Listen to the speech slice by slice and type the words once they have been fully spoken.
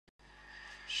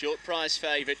Short price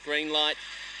favourite, green light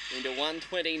into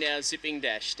 120 now, Zipping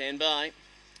Dash. Stand by.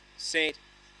 Set.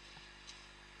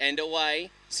 And away.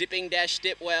 Zipping Dash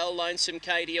step well. Lonesome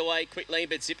Katie away quickly,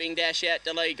 but Zipping Dash out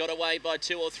to lead. Got away by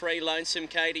 2 or 3. Lonesome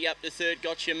Katie up to third.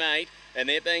 Got Your Mate. And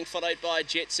they're being followed by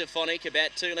Jet Symphonic,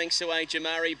 about 2 lengths away,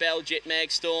 Jamari Bell, Jet Mag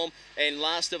Storm, and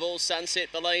last of all, Sunset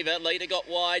Believer. Leader got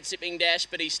wide, Zipping Dash,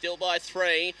 but he's still by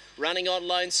 3. Running on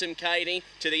Lonesome Katie.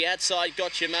 To the outside,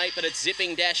 Got Your Mate, but it's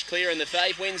Zipping Dash clear, and the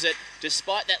fave wins it.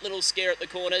 Despite that little scare at the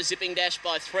corner, Zipping Dash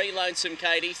by 3, Lonesome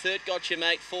Katie. Third, Got Your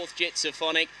Mate. Fourth, Jet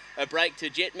Symphonic. A break to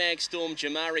Jet Mag Storm,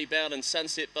 Jamari Bell, and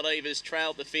Sunset Believers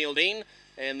trailed the field in.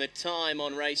 And the time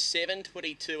on race 7,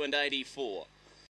 22 and 84.